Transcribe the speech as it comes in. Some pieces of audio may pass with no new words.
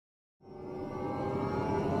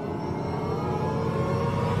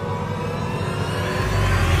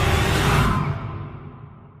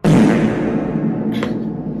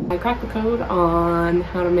cracked the code on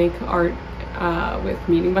how to make art with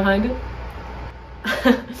meaning behind it.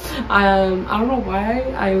 I don't know why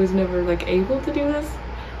I was never like able to do this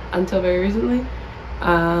until very recently,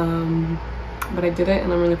 but I did it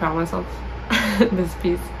and I'm really proud of myself. This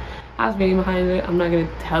piece has meaning behind it. I'm not going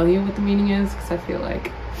to tell you what the meaning is because I feel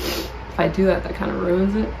like if I do that, that kind of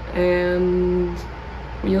ruins it. And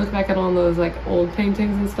when you look back at all those like old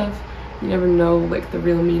paintings and stuff, you never know like the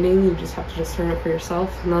real meaning. You just have to discern it for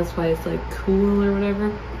yourself, and that's why it's like cool or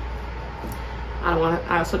whatever.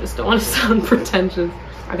 I also just don't want to sound pretentious.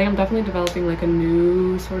 I think I'm definitely developing like a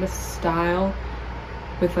new sort of style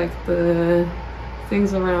with like the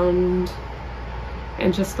things around,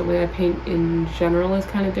 and just the way I paint in general is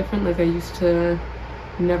kind of different. Like I used to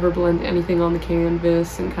never blend anything on the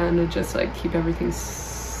canvas and kind of just like keep everything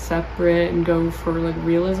separate and go for like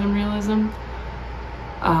realism.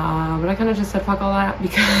 But I kind of just said fuck all that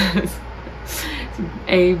because it's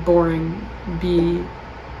A, boring, B,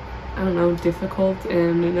 I don't know, difficult,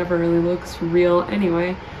 and it never really looks real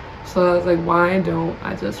anyway. So I was like, why don't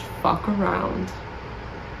I just fuck around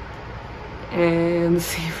and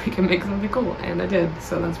see if we can make something cool? And I did,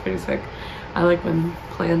 so that's pretty sick. I like when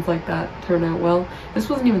plans like that turn out well. This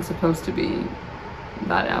wasn't even supposed to be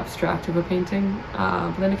that abstract of a painting,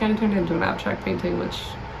 but then it kind of turned into an abstract painting, which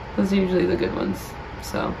those are usually the good ones.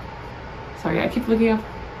 So sorry, I keep looking up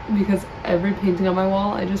because every painting on my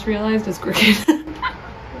wall I just realized is crooked.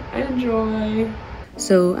 Enjoy.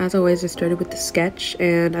 So as always, I started with the sketch,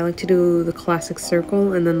 and I like to do the classic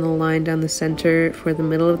circle and then the line down the center for the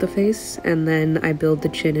middle of the face, and then I build the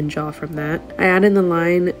chin and jaw from that. I add in the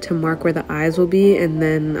line to mark where the eyes will be, and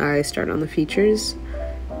then I start on the features.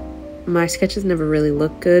 My sketches never really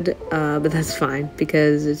look good, but that's fine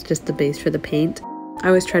because it's just the base for the paint. I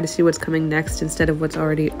always try to see what's coming next instead of what's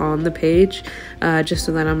already on the page, just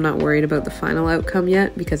so that I'm not worried about the final outcome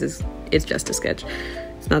yet, because it's just a sketch.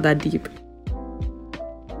 It's not that deep.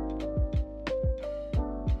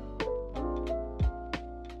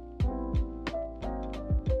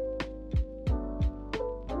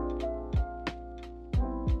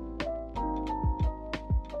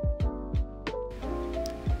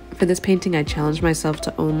 For this painting, I challenged myself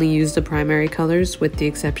to only use the primary colors, with the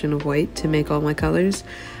exception of white, to make all my colors.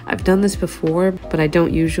 I've done this before, but I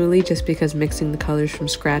don't usually, just because mixing the colors from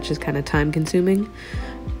scratch is kind of time consuming.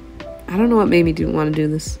 I don't know what made me want to do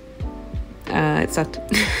this. It sucked.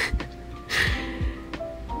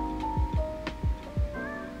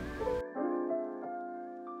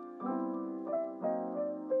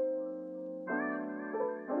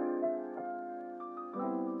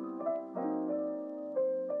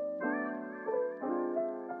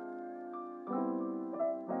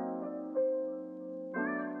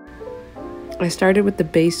 I started with the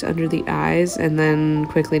base under the eyes and then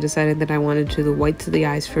quickly decided that I wanted to do the whites of the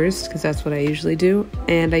eyes first, because that's what I usually do.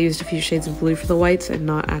 And I used a few shades of blue for the whites and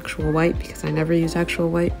not actual white, because I never use actual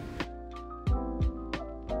white.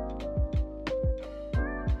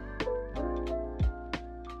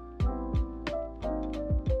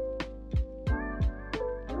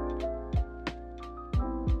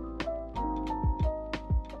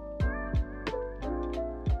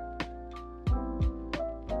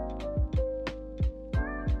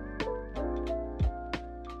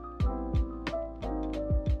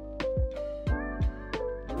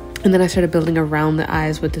 And then I started building around the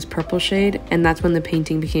eyes with this purple shade, and that's when the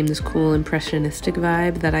painting became this cool impressionistic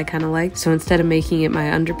vibe that I kind of liked. So instead of making it my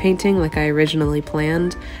underpainting like I originally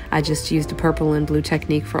planned, I just used a purple and blue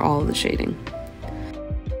technique for all of the shading.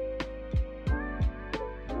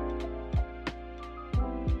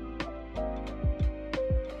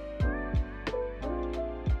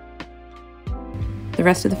 The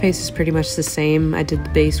rest of the face is pretty much the same. I did the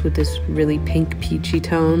base with this really pink peachy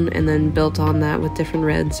tone and then built on that with different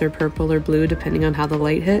reds or purple or blue depending on how the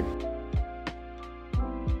light hit.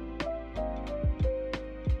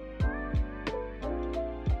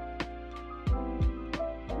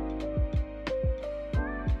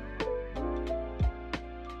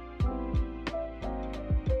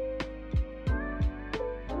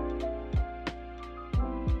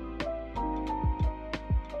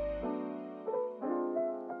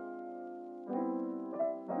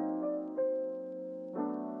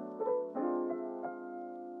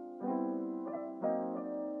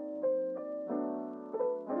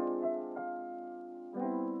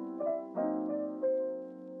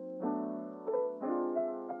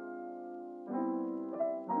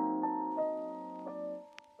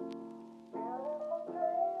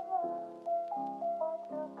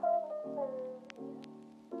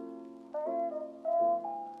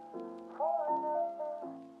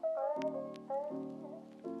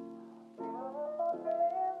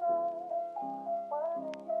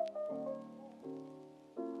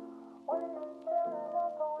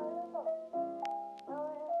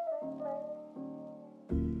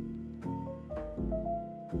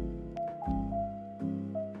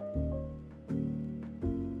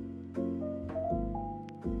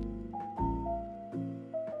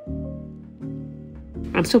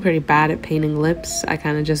 I'm still pretty bad at painting lips. I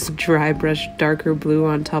kind of just dry brush darker blue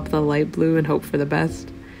on top of the light blue and hope for the best.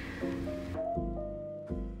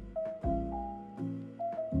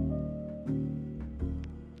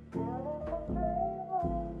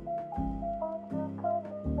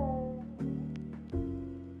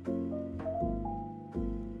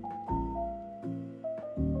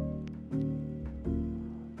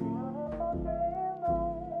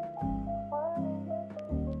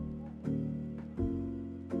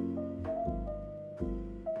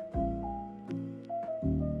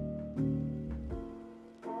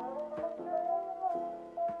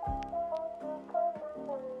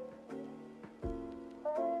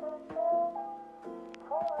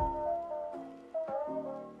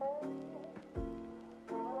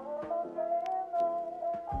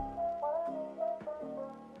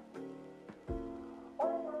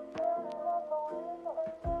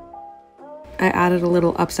 I added a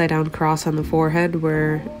little upside down cross on the forehead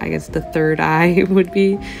where I guess the third eye would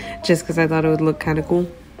be, just because I thought it would look kind of cool.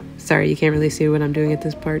 Sorry, you can't really see what I'm doing at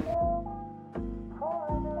this part.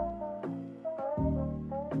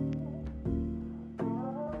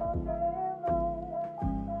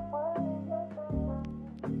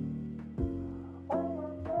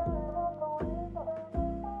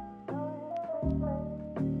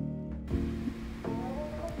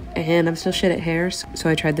 And I'm still shit at hair, so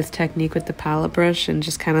I tried this technique with the palette brush and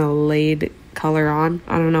just kind of laid color on.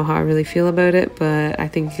 I don't know how I really feel about it, but I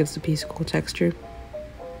think it gives the piece a cool texture.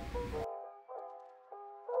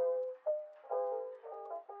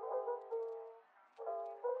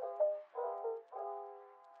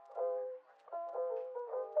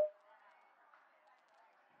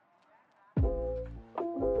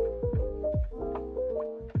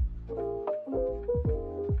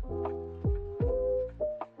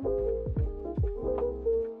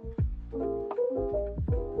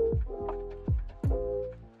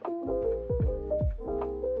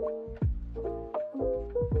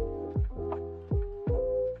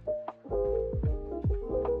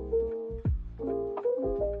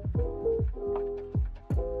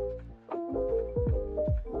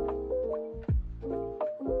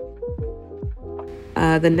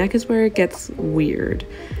 The neck is where it gets weird.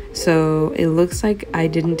 So it looks like I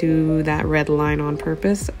didn't do that red line on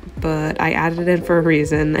purpose, but I added it in for a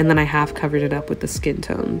reason, and then I half covered it up with the skin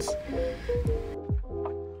tones.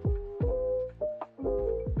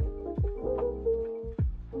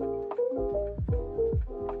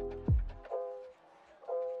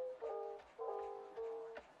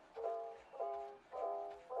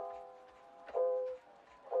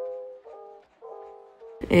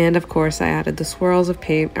 And of course I added the swirls of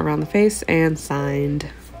paint around the face and signed.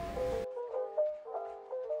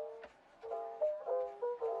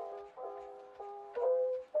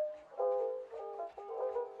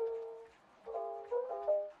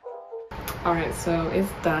 Alright, so it's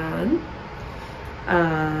done.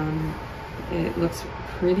 It looks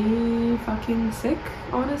pretty fucking sick,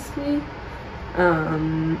 honestly.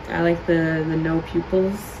 I like the no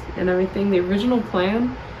pupils and everything. The original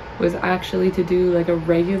plan was actually to do like a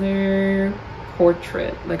regular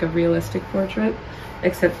portrait, like a realistic portrait,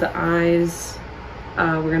 except the eyes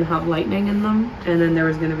were gonna have lightning in them, and then there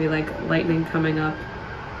was gonna be like lightning coming up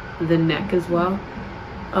the neck as well.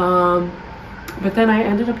 But then I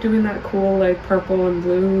ended up doing that cool like purple and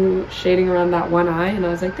blue shading around that one eye, and I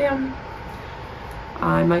was like, damn,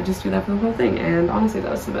 I might just do that for the whole thing. And honestly,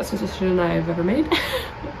 that was the best decision I've ever made.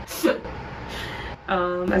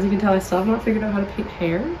 As you can tell, I still have not figured out how to paint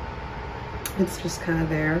hair. It's just kind of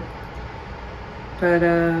there. But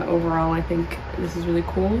overall, I think this is really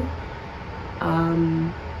cool.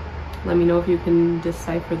 Let me know if you can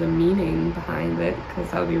decipher the meaning behind it, because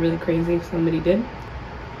that would be really crazy if somebody did.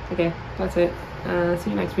 Okay, that's it.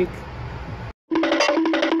 See you next week.